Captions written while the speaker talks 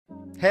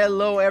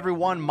Hello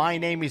everyone, my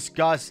name is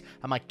Gus.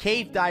 I'm a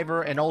cave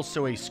diver and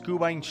also a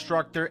scuba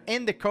instructor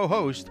and the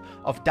co-host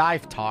of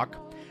Dive Talk.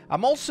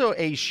 I'm also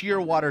a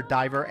shearwater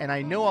diver, and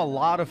I know a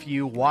lot of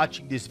you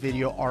watching this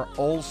video are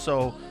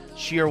also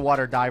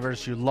shearwater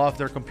divers. You love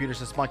their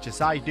computers as much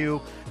as I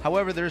do.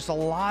 However, there's a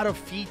lot of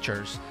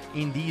features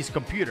in these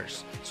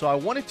computers. So I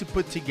wanted to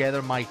put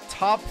together my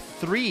top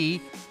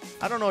 3,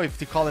 I don't know if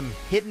to call them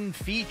hidden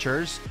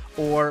features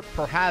or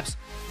perhaps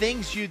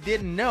things you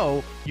didn't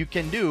know you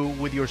can do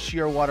with your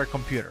shearwater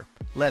computer.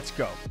 Let's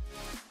go.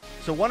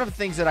 So one of the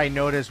things that I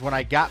noticed when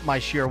I got my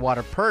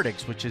Shearwater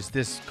Perdix, which is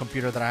this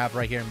computer that I have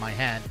right here in my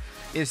hand,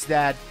 is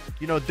that,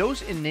 you know,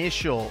 those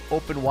initial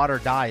open water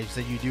dives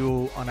that you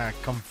do on a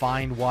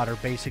confined water,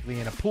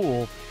 basically in a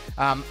pool,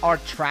 are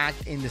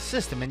tracked in the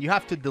system, and you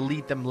have to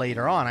delete them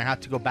later on. I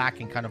had to go back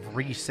and kind of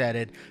reset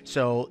it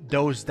so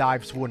those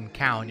dives wouldn't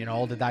count. You know,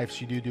 all the dives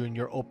you do in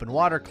your open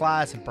water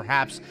class, and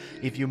perhaps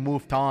if you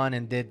moved on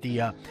and did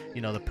the,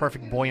 you know, the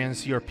perfect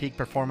buoyancy or peak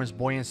performance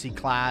buoyancy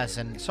class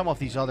and some of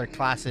these other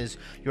classes,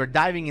 you're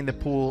diving in the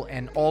pool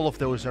and all of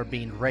those are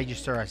being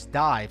registered as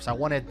dives. I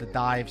wanted the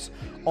dives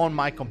on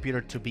my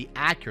computer to be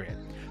accurate.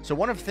 So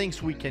one of the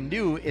things we can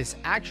do is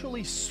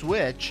actually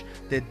switch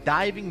the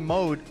diving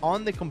mode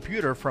on the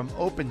computer from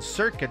open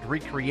circuit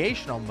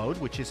recreational mode,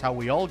 which is how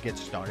we all get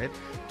started,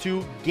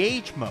 to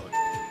gauge mode,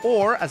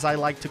 or as I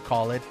like to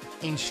call it,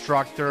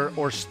 instructor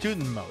or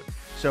student mode.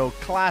 So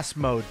class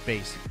mode,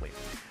 basically.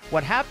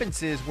 What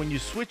happens is when you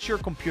switch your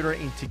computer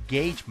into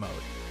gauge mode,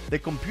 the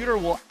computer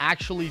will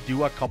actually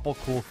do a couple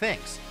cool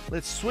things.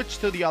 Let's switch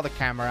to the other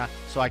camera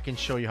so I can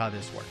show you how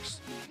this works.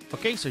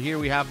 Okay, so here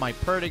we have my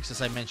Perdix,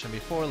 as I mentioned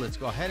before. Let's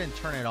go ahead and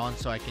turn it on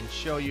so I can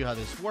show you how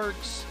this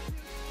works.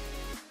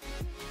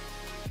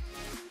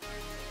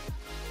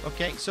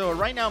 Okay, so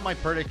right now my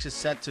Perdix is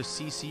set to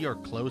CC or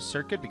closed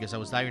circuit because I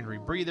was diving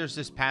rebreathers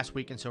this past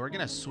week, and so we're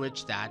going to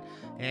switch that.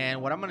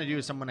 And what I'm going to do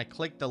is I'm going to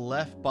click the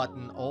left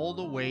button all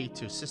the way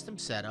to system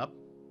setup.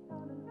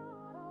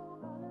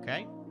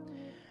 Okay.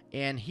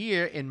 And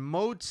here in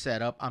mode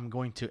setup, I'm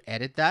going to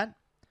edit that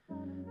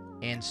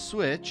and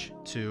switch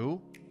to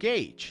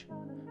gauge.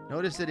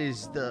 Notice that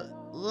is the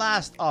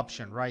last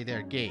option right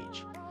there,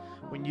 gauge.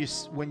 When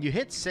you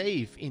hit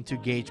save into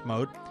gauge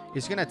mode,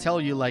 it's gonna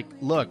tell you like,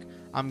 look,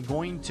 I'm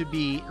going to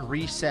be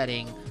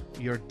resetting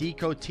your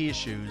deco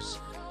tissues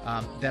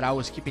that I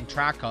was keeping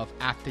track of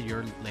after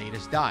your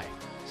latest dive.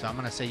 So I'm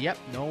gonna say, yep,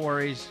 no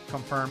worries,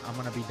 confirm. I'm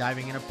gonna be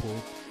diving in a pool,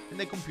 and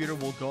the computer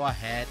will go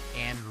ahead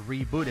and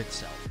reboot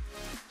itself.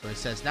 So it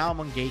says now I'm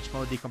on gauge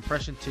mode.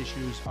 Decompression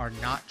tissues are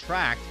not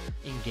tracked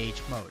in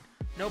gauge mode.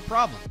 No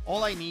problem.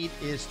 All I need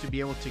is to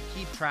be able to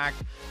keep track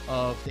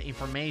of the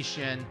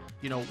information,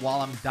 you know,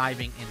 while I'm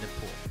diving in the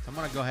pool. So I'm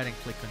going to go ahead and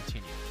click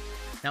continue.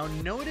 Now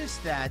notice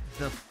that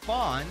the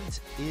font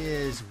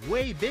is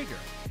way bigger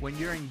when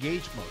you're in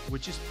gauge mode,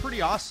 which is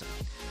pretty awesome.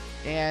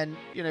 And,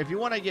 you know, if you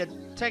want to get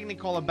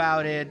technical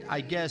about it,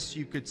 I guess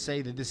you could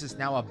say that this is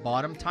now a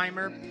bottom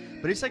timer,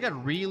 but it's like a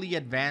really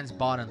advanced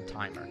bottom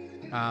timer.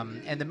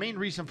 And the main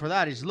reason for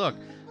that is, look,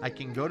 I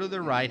can go to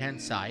the right-hand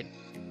side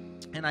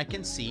and I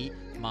can see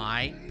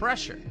my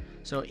pressure.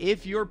 So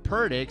if your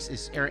Perdix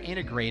is air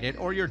integrated,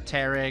 or your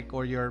Taric,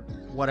 or your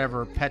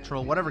whatever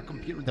Petrol, whatever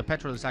computer, the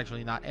Petrol is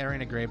actually not air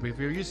integrated, but if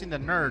you're using the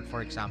Nerd,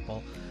 for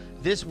example,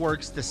 this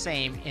works the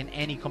same in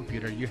any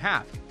computer you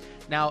have.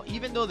 Now,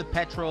 even though the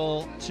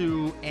Petrol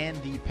 2 and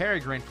the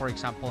Peregrine, for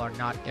example, are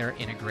not air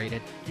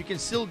integrated, you can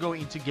still go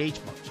into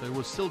gauge mode. So it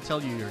will still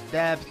tell you your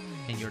depth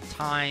and your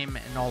time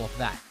and all of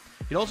that.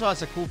 It also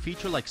has a cool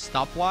feature like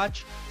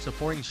stopwatch. So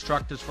for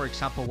instructors, for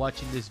example,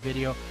 watching this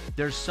video,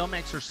 there's some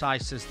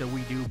exercises that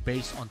we do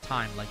based on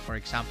time. Like, for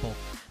example,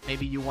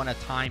 maybe you want to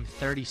time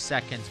 30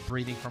 seconds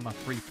breathing from a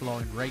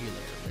free-flowing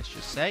regulator, let's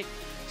just say.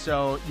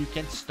 So you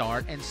can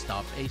start and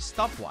stop a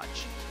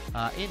stopwatch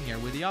in here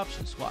with the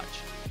options. Watch.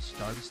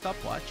 Start the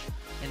stopwatch.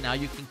 And now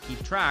you can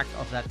keep track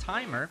of that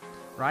timer,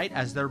 right,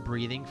 as they're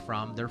breathing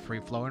from their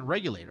free-flowing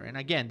regulator. And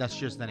again, that's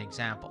just an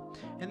example.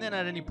 And then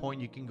at any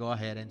point, you can go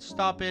ahead and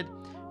stop it.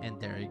 And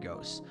there it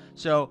goes.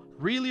 So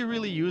really,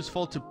 really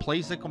useful to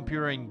place the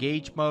computer in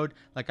gauge mode.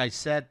 Like I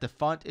said, the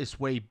font is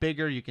way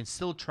bigger. You can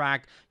still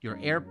track your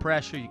air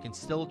pressure. You can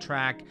still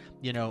track,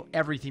 you know,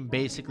 everything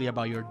basically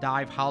about your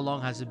dive. How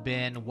long has it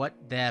been?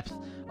 What depth?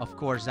 Of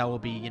course, that will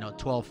be, you know,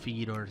 12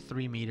 feet or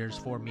 3 meters,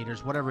 4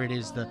 meters, whatever it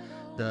is, the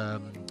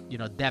you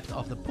know, depth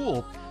of the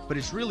pool. But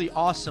it's really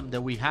awesome that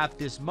we have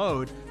this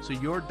mode, so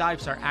your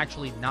dives are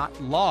actually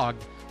not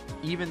logged,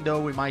 even though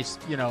we might,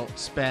 you know,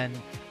 spend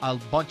a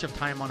bunch of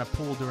time on a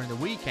pool during the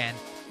weekend,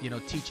 you know,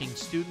 teaching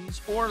students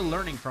or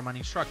learning from an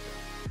instructor.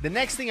 The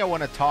next thing I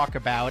want to talk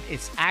about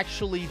is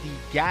actually the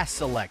gas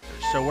selector.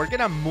 So we're going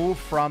to move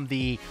from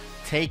the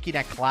taking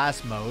a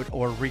class mode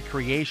or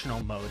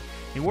recreational mode,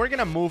 and we're going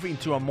to move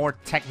into a more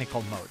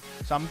technical mode.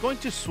 So I'm going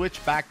to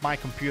switch back my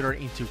computer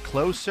into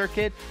closed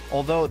circuit,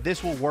 although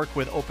this will work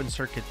with open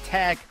circuit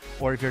tech,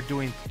 or if you're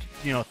doing,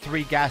 you know,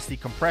 3 gas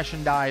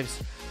decompression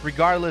dives.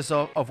 Regardless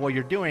of what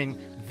you're doing,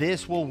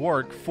 this will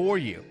work for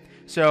you.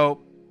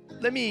 So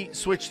let me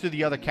switch to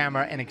the other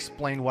camera and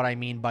explain what I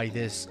mean by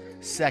this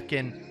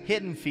second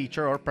hidden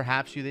feature, or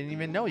perhaps you didn't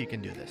even know you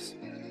can do this.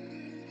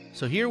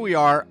 So here we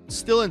are,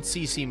 still in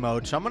CC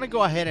mode. So I'm going to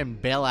go ahead and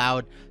bail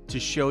out to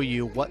show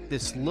you what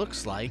this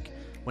looks like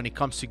when it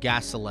comes to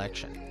gas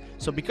selection.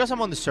 So because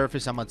I'm on the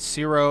surface, I'm at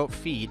 0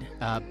 feet,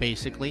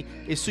 basically,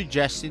 is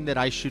suggesting that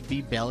I should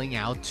be bailing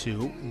out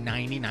to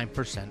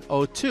 99%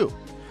 O2.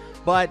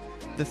 But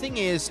the thing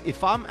is,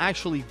 if I'm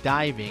actually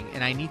diving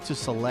and I need to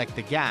select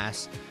the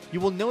gas, you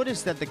will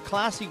notice that the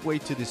classic way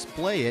to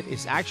display it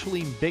is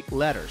actually in big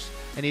letters,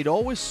 and it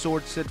always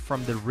sorts it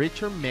from the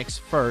richer mix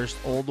first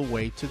all the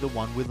way to the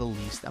one with the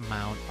least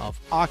amount of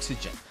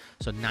oxygen.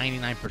 So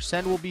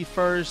 99% will be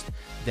first,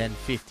 then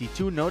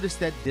 52. Notice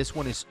that this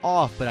one is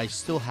off, but I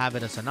still have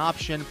it as an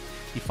option.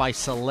 If I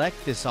select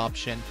this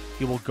option,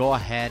 it will go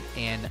ahead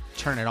and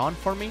turn it on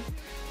for me.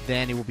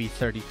 Then it will be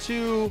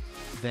 32,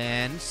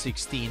 then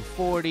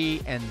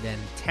 1640, and then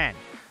 10.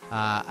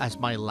 As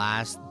my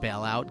last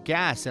bailout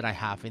gas that I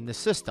have in the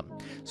system.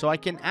 So I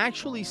can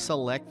actually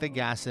select the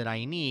gas that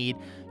I need,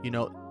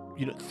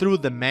 through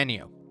the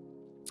menu.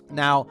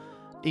 Now,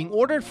 in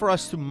order for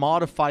us to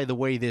modify the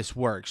way this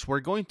works, we're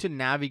going to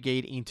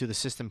navigate into the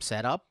system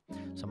setup.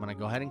 So I'm going to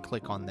go ahead and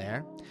click on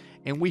there.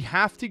 And we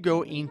have to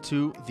go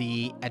into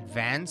the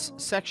advanced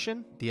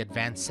section, the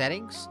advanced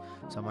settings.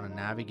 So I'm going to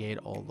navigate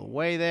all the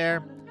way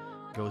there.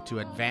 Go to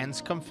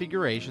advanced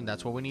configuration.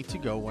 That's where we need to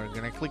go. We're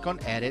going to click on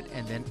edit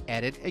and then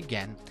edit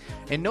again.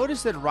 And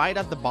notice that right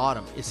at the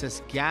bottom, it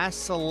says gas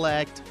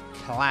select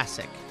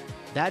classic.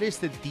 That is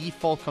the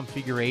default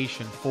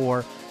configuration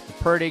for the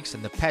Perdix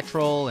and the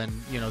petrol and,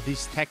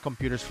 these tech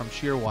computers from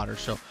Shearwater.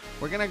 So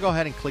we're going to go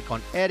ahead and click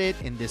on edit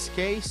in this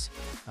case.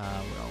 We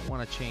don't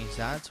want to change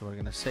that. So we're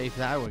going to save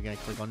that. We're going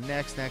to click on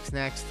next,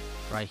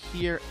 right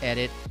here,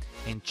 edit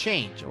and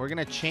change. We're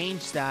going to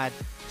change that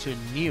to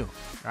new,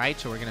 right?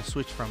 So we're going to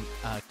switch from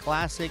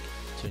classic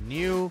to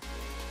new.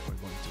 We're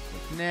going to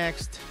click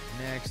next,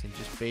 and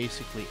just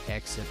basically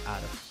exit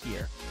out of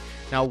here.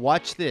 Now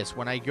watch this.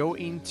 When I go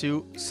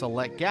into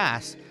select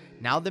gas,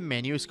 now the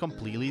menu is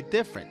completely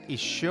different. It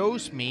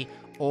shows me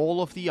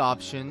all of the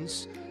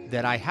options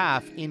that I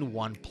have in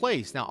one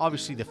place. Now,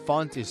 obviously the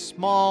font is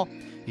small.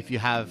 If you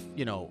have,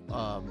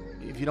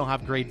 if you don't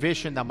have great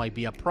vision, that might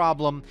be a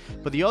problem.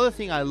 But the other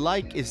thing I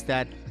like is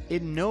that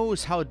it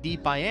knows how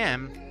deep I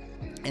am,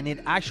 and it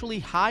actually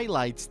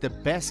highlights the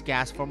best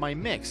gas for my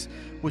mix,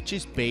 which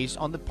is based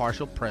on the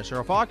partial pressure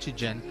of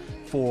oxygen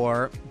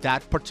for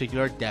that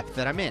particular depth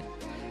that I'm in.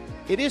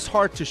 It is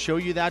hard to show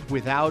you that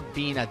without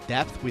being at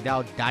depth,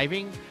 without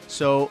diving.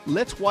 So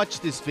let's watch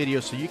this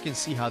video so you can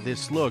see how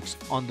this looks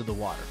under the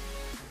water.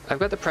 I've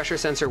got the pressure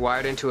sensor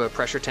wired into a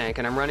pressure tank,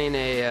 and I'm running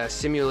a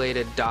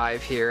simulated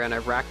dive here, and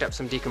I've racked up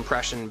some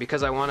decompression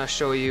because I want to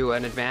show you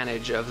an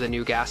advantage of the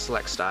new gas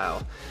select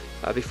style.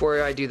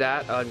 Before I do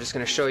that, I'm just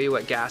going to show you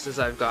what gases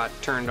I've got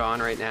turned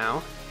on right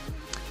now.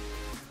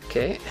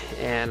 Okay,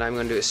 and I'm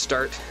going to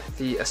start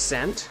the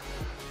ascent.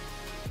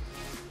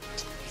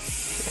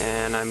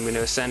 And I'm going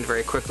to ascend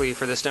very quickly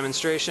for this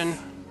demonstration.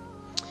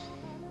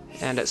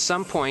 And at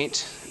some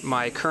point,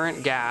 my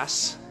current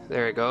gas,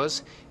 there it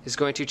goes, is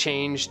going to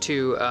change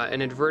to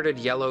an inverted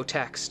yellow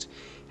text.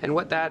 And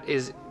what that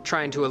is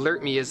trying to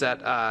alert me is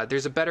that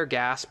there's a better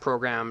gas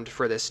programmed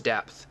for this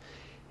depth.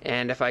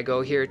 And if I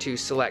go here to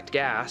select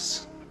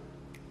gas,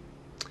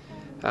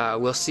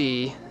 we'll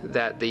see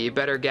that the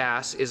better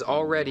gas is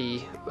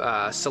already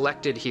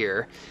selected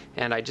here,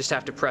 and I just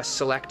have to press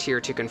select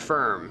here to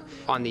confirm.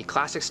 On the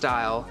classic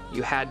style,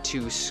 you had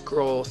to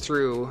scroll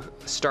through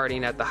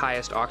starting at the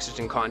highest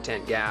oxygen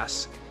content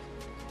gas,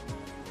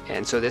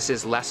 and so this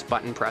is less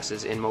button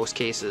presses in most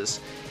cases.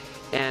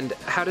 And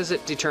how does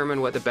it determine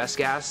what the best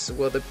gas?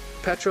 Well, the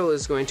petrol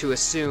is going to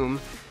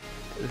assume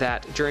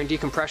that during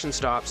decompression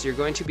stops, you're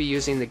going to be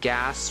using the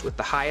gas with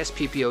the highest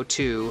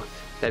PPO2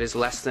 that is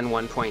less than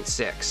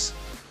 1.6,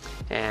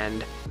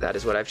 and that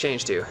is what I've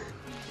changed to.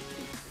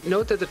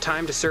 Note that the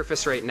time to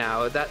surface right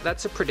now,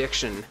 that's a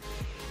prediction,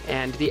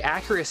 and the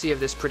accuracy of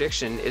this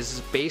prediction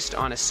is based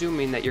on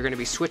assuming that you're going to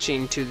be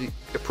switching to the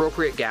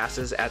appropriate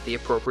gases at the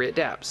appropriate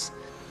depths.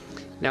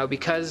 Now,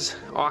 because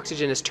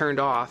oxygen is turned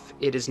off,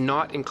 it is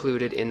not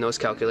included in those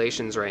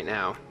calculations right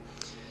now.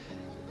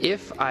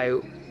 If I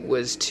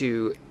was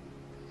to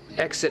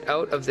exit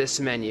out of this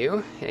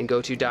menu and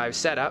go to dive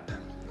setup,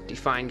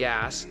 define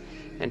gas,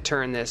 and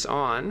turn this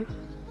on,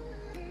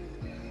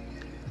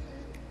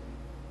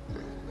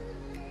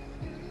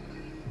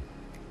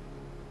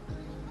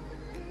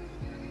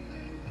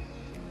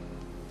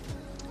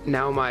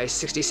 now my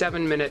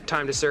 67-minute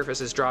time to surface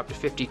has dropped to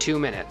 52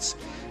 minutes.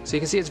 So you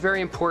can see it's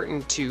very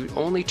important to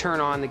only turn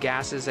on the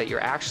gases that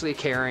you're actually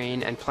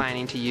carrying and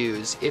planning to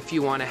use if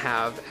you want to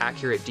have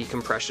accurate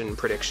decompression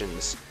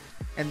predictions.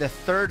 And the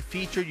third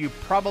feature you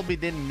probably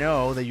didn't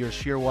know that your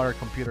Shearwater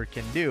computer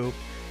can do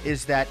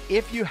is that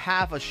if you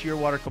have a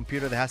Shearwater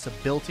computer that has a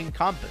built-in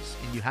compass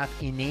and you have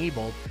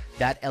enabled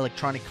that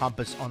electronic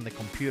compass on the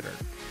computer,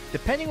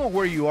 depending on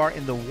where you are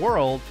in the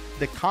world,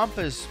 the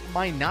compass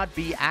might not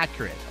be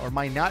accurate or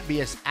might not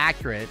be as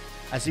accurate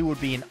as it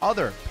would be in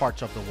other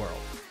parts of the world.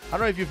 I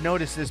don't know if you've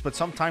noticed this, but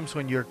sometimes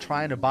when you're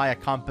trying to buy a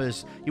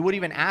compass, it would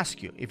even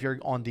ask you if you're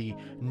on the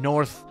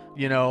north,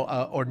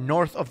 or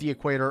north of the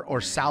equator or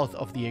south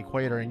of the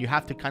equator, and you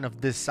have to kind of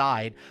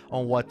decide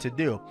on what to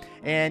do.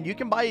 And you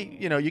can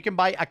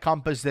buy a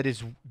compass that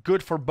is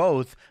good for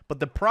both, but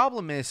the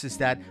problem is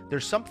that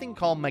there's something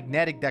called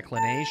magnetic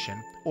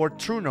declination, or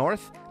true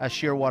north, as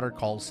Shearwater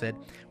calls it,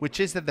 which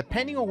is that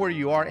depending on where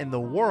you are in the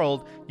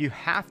world, you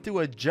have to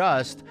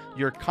adjust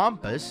your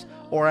compass,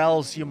 or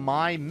else you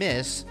might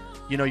miss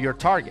your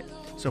target.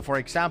 So for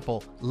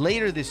example,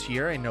 later this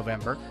year in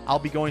November, I'll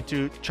be going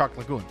to Chalk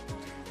Lagoon.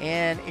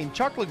 And in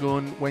Chalk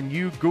Lagoon, when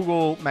you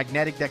Google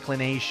magnetic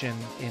declination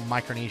in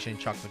Micronesia in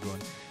Chalk Lagoon,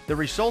 the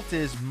result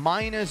is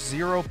minus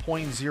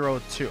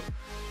 0.02,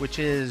 which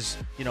is,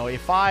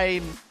 if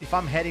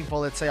I'm heading for,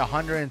 let's say,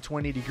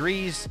 120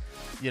 degrees,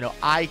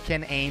 I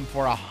can aim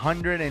for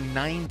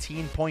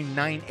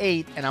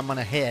 119.98 and I'm going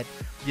to hit,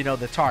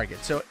 the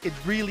target. So it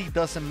really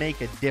doesn't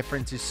make a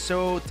difference. It's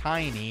so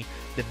tiny.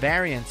 The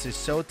variance is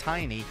so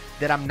tiny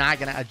that I'm not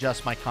going to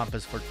adjust my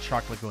compass for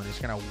Chalk Lagoon. It's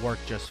going to work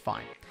just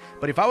fine.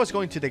 But if I was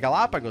going to the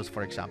Galapagos,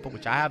 for example,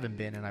 which I haven't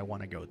been and I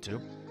want to go to,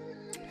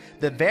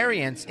 the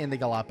variance in the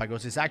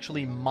Galapagos is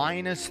actually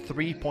minus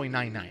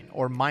 3.99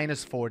 or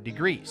minus 4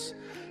 degrees.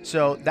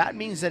 So that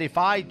means that if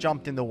I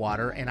jumped in the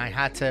water and I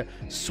had to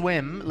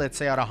swim, let's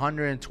say at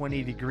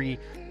 120 degree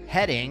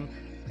heading,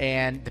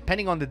 and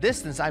depending on the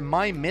distance, I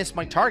might miss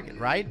my target,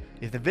 right?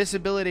 If the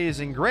visibility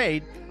isn't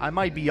great, I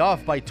might be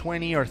off by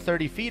 20 or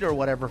 30 feet or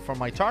whatever from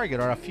my target,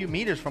 or a few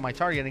meters from my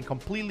target, and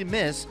completely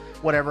miss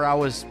whatever I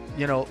was,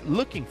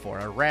 looking for,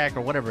 a wreck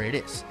or whatever it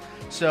is.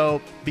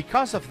 So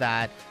because of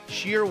that,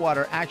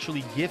 Shearwater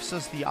actually gives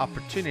us the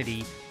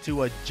opportunity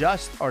to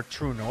adjust our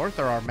true north,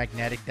 or our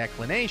magnetic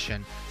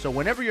declination. So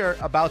whenever you're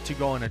about to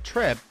go on a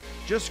trip,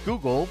 just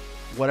Google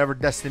whatever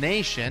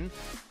destination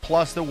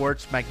plus the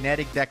words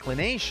magnetic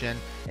declination,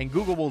 and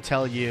Google will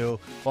tell you,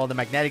 well, the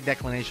magnetic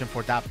declination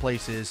for that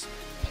place is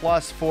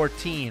plus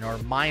 14 or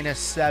minus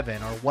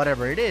 7 or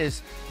whatever it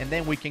is, and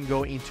then we can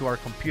go into our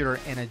computer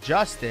and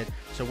adjust it.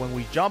 So when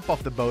we jump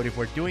off the boat, if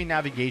we're doing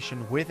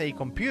navigation with a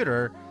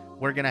computer,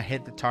 we're gonna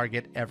hit the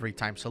target every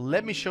time. So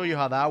let me show you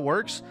how that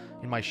works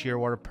in my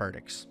Shearwater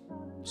Perdix.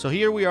 So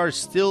here we are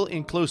still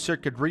in closed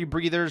circuit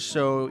rebreathers.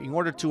 So in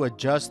order to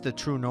adjust the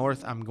true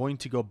north, I'm going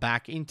to go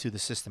back into the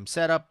system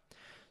setup.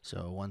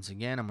 So once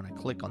again, I'm going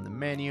to click on the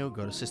menu,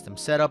 go to system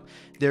setup.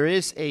 There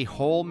is a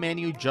whole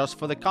menu just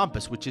for the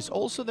compass, which is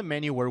also the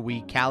menu where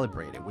we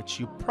calibrate it, which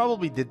you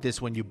probably did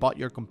this when you bought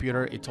your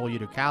computer. It told you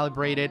to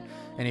calibrate it.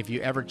 And if you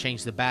ever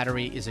change the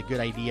battery, it's a good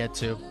idea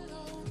to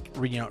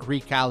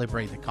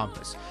recalibrate the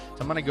compass. So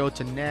I'm going to go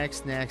to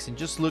next, and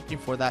just looking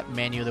for that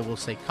menu that will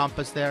say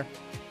compass there.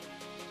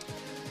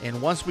 And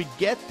once we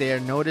get there,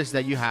 notice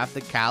that you have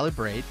the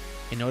calibrate,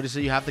 and notice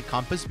that you have the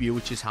compass view,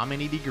 which is how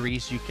many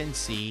degrees you can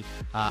see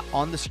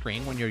on the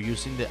screen when you're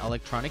using the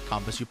electronic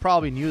compass. You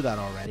probably knew that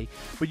already,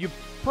 but you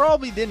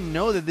probably didn't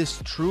know that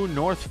this true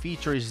north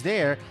feature is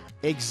there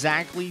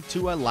exactly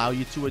to allow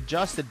you to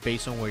adjust it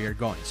based on where you're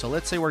going. So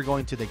let's say we're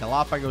going to the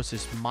Galapagos,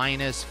 is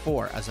minus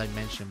 4, as I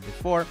mentioned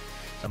before.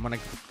 So I'm going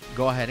to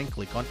go ahead and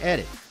click on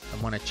edit. I'm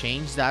going to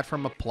change that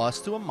from a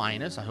plus to a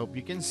minus. I hope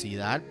you can see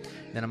that.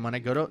 Then I'm going to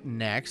go to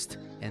next,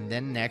 and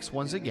then next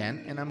once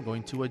again, and I'm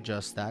going to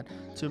adjust that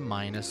to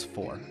minus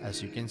 4,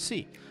 as you can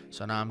see.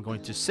 So now I'm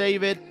going to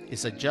save it.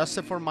 It's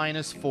adjusted for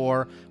minus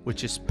 4,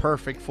 which is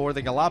perfect for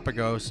the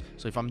Galapagos.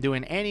 So if I'm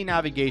doing any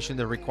navigation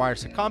that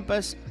requires a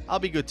compass, I'll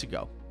be good to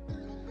go.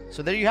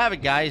 So there you have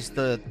it, guys.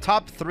 The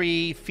top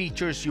 3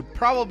 features you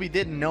probably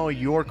didn't know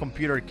your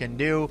computer can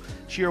do.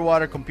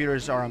 Shearwater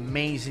computers are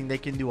amazing. They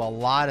can do a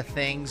lot of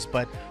things,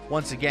 but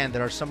once again,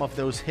 there are some of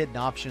those hidden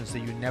options that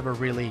you never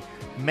really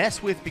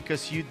mess with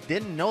because you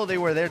didn't know they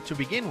were there to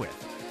begin with.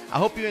 I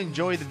hope you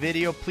enjoyed the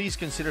video. Please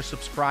consider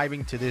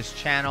subscribing to this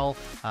channel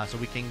so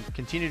we can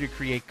continue to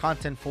create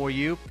content for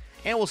you,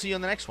 and we'll see you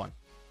on the next one.